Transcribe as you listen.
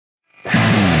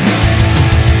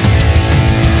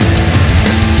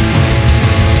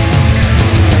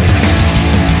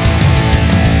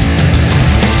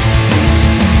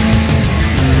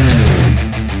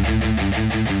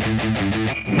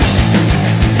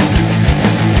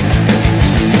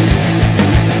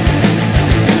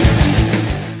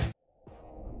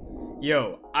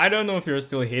Yo, I don't know if you're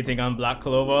still hating on Black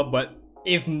Clover, but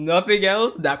if nothing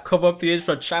else, that cover page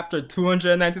for chapter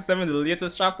 297, the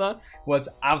latest chapter, was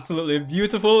absolutely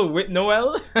beautiful with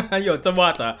Noelle. Yo,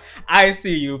 Tabata, I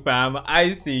see you, fam.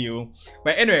 I see you.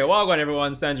 But anyway, welcome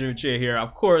everyone. Sanju Che here.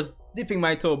 Of course, dipping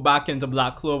my toe back into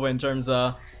Black Clover in terms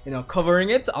of,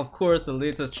 covering it. Of course, the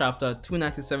latest chapter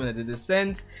 297 of the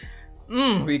Descent.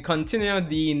 We continue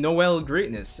the Noelle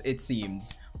greatness, it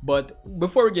seems. But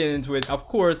before we get into it, of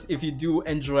course, if you do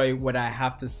enjoy what I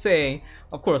have to say,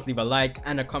 of course, leave a like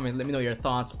and a comment. Let me know your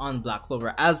thoughts on Black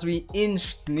Clover as we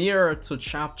inch nearer to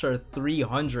chapter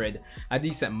 300, a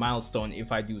decent milestone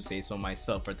if I do say so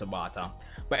myself for Tabata.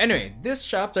 But anyway, this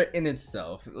chapter in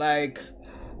itself,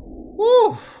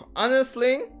 whew,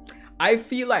 honestly, I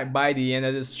feel like by the end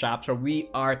of this chapter, we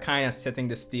are kind of setting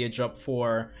the stage up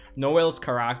for Noelle's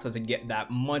character to get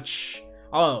that much,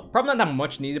 probably not that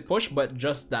much needed push, but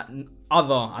just that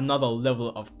another level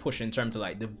of push in terms of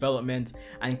like development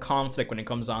and conflict when it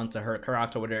comes on to her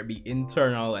character, whether it be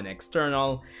internal and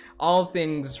external, all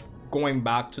things going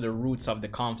back to the roots of the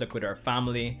conflict with her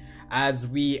family, as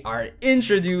we are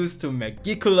introduced to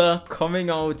Magicula coming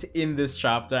out in this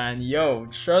chapter. And yo,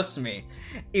 trust me,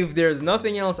 if there's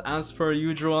nothing else, as per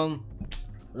usual,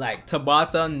 like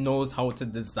Tabata knows how to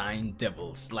design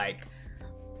devils. What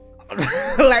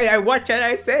can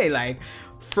I say? Like,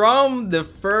 from the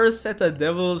first set of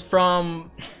devils from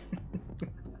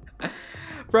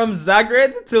from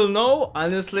Zagreb till now,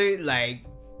 honestly,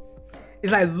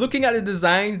 it's like looking at the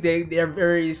designs,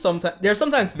 they're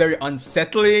sometimes very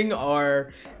unsettling,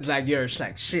 or it's like you're just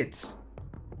like, shit,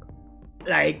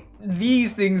 like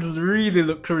these things really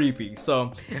look creepy.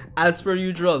 So as per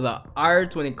usual, the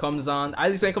art when it comes on, at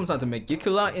least when it comes on to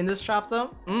Magicula in this chapter,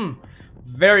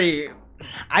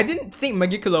 I didn't think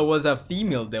Magicula was a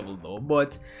female devil though,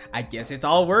 but I guess it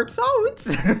all works out.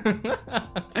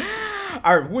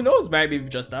 Or who knows, maybe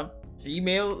just a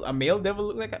male devil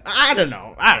look like I don't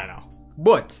know.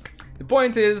 But the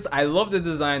point is, I love the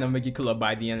design of Magicula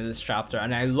by the end of this chapter,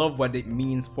 and I love what it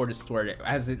means for the story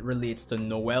as it relates to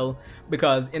Noelle,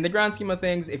 because in the grand scheme of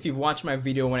things, if you've watched my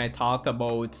video when I talked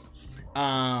about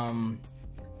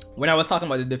when I was talking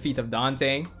about the defeat of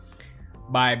Dante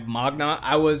by Magna,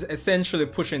 I was essentially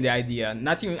pushing the idea, I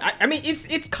mean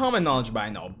it's common knowledge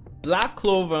by now, Black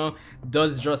Clover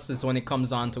does justice when it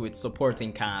comes on to its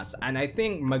supporting cast, and I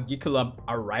think Magicula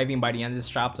arriving by the end of this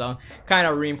chapter kind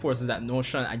of reinforces that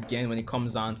notion again when it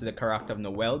comes on to the character of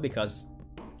Noelle, because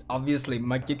obviously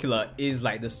Magicula is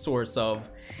like the source of,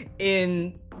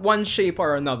 in one shape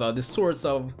or another, the source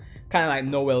of kind of like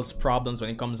Noelle's problems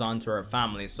when it comes on to her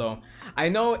family. So I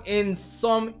know in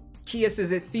some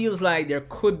cases it feels like there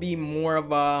could be more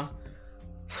of a,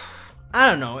 I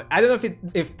don't know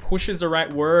if push is the right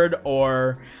word,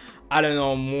 or I don't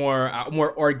know,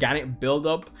 more organic build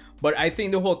up, but I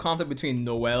think the whole conflict between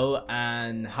Noelle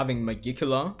and having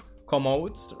Magicula come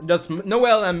out, just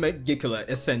Noelle and Magicula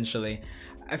essentially,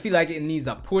 I feel like it needs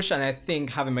a push, and I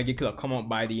think having Magicula come out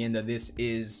by the end of this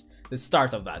is the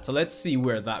start of that. So let's see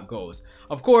where that goes.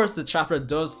 Of course, the chapter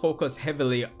does focus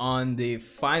heavily on the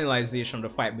finalization of the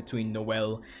fight between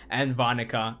Noelle and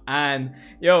Vanica, and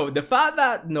yo, the fact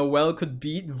that Noelle could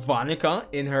beat Vanica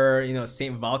in her,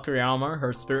 Saint Valkyrie armor,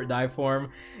 her spirit dive form,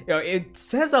 it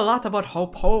says a lot about how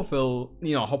powerful,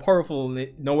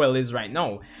 Noelle is right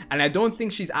now. And I don't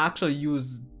think she's actually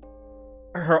used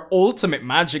her ultimate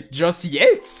magic just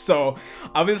yet, so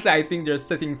obviously I think they're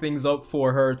setting things up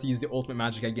for her to use the ultimate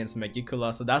magic against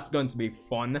Magicula, so that's going to be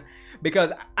fun,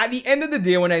 because at the end of the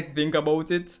day, when I think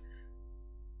about it,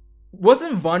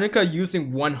 wasn't Vanica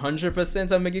using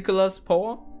 100% of Magicula's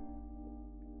power?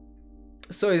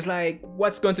 So it's like,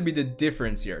 what's going to be the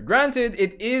difference here? Granted,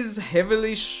 it is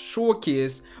heavily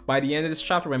showcased by the end of this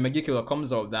chapter when Magicula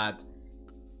comes out that,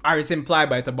 or it's implied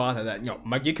by Tabata that,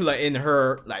 Magicula in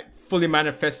her, fully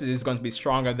manifested is going to be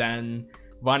stronger than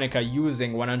Vanica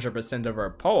using 100% of her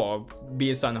power,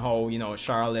 based on how,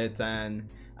 Charlotte and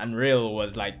Real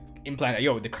was, implying that,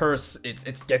 yo, the curse,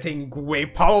 it's getting way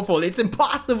powerful, it's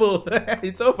impossible,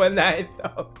 it's over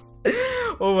 9,000,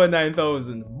 over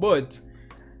 9,000, but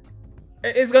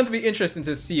it's going to be interesting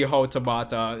to see how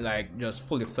Tabata, just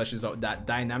fully fleshes out that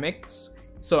dynamics.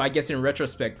 So I guess in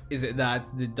retrospect, is it that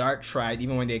the Dark Triad,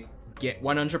 even when they get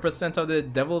 100% of the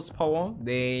devil's power,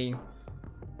 he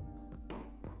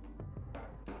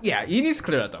needs to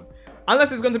clear that up.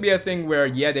 Unless it's going to be a thing where,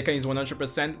 yeah, they can use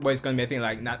 100%, but it's going to be a thing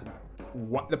like not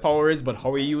what the power is, but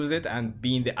how we use it, and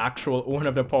being the actual owner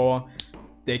of the power,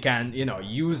 they can,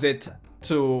 use it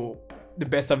to the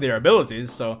best of their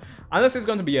abilities. So unless it's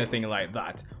going to be a thing like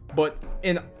that. But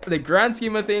in the grand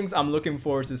scheme of things, I'm looking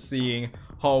forward to seeing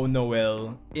how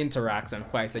Noelle interacts and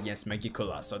fights against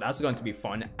Magicula. So that's going to be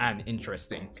fun and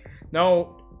interesting.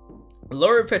 Now,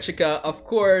 Loropechika, of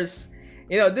course,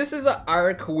 you know, this is an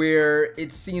arc where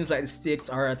it seems like the stakes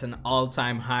are at an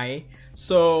all-time high.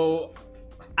 So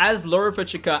as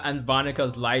Loropechika and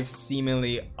Vanica's lives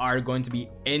seemingly are going to be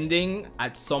ending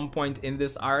at some point in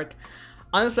this arc,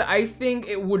 honestly, I think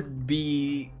it would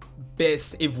be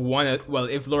best if if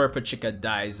Loropechika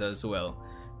dies as well.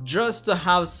 Just to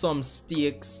have some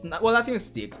stakes, well, not even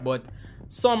stakes, but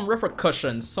some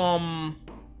repercussions,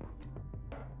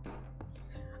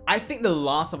 I think the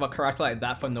loss of a character like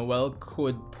that for Noelle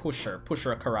could push her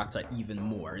character even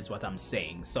more, is what I'm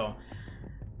saying. So,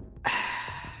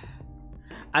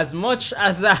 as much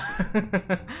as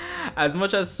as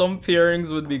much as some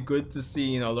pairings would be good to see,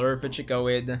 you know, Loropechika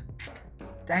with,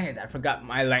 dang it, I forgot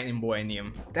my lightning boy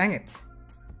name. Dang it,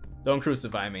 don't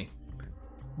crucify me.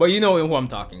 But you know who I'm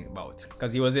talking about,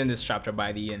 because he was in this chapter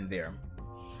by the end there.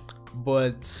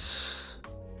 But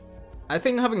I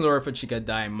think having Loropechika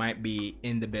die might be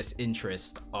in the best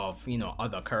interest of, you know,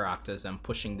 other characters and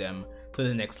pushing them to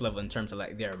the next level in terms of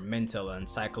like their mental and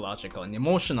psychological and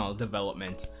emotional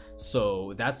development.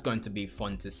 So that's going to be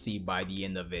fun to see by the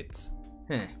end of it.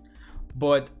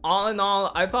 But all in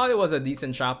all, I thought it was a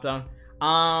decent chapter.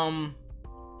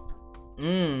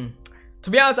 To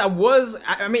be honest,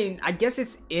 I mean, I guess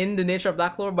it's in the nature of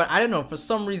Black Clover, but I don't know, for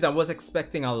some reason I was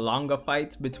expecting a longer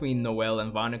fight between Noelle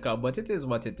and Vanica, but it is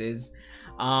what it is.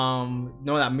 Know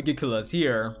that Magicula's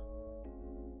here.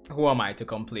 Who am I to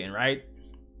complain, right?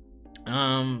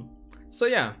 So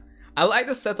yeah, I like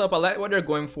the setup, I like what they're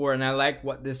going for, and I like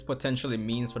what this potentially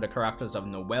means for the characters of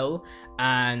Noelle,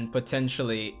 and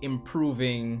potentially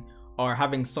improving or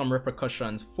having some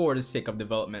repercussions for the sake of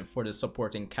development for the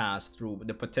supporting cast through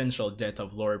the potential death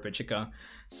of Loropechika.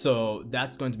 So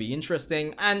that's going to be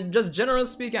interesting. And just generally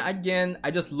speaking, again,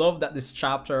 I just love that this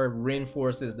chapter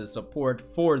reinforces the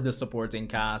support for the supporting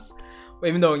cast,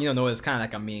 even though, you know, Noelle's kind of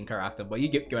like a main character, but you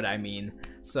get what I mean.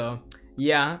 So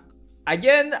yeah,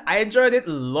 again, I enjoyed it,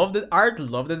 love the art,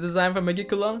 love the design for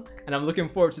Magicula, and I'm looking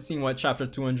forward to seeing what chapter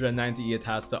 298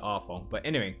 has to offer. But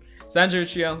anyway,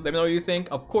 Sanjay, let me know what you think.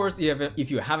 Of course,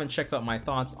 if you haven't checked out my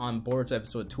thoughts on Boruto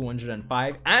episode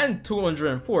 205 and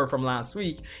 204 from last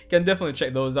week, you can definitely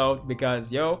check those out,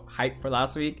 because yo, hype for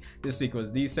last week. This week was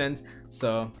decent.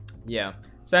 So yeah,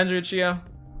 Sanjay,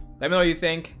 let me know what you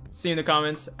think. See you in the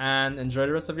comments, and enjoy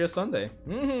the rest of your Sunday.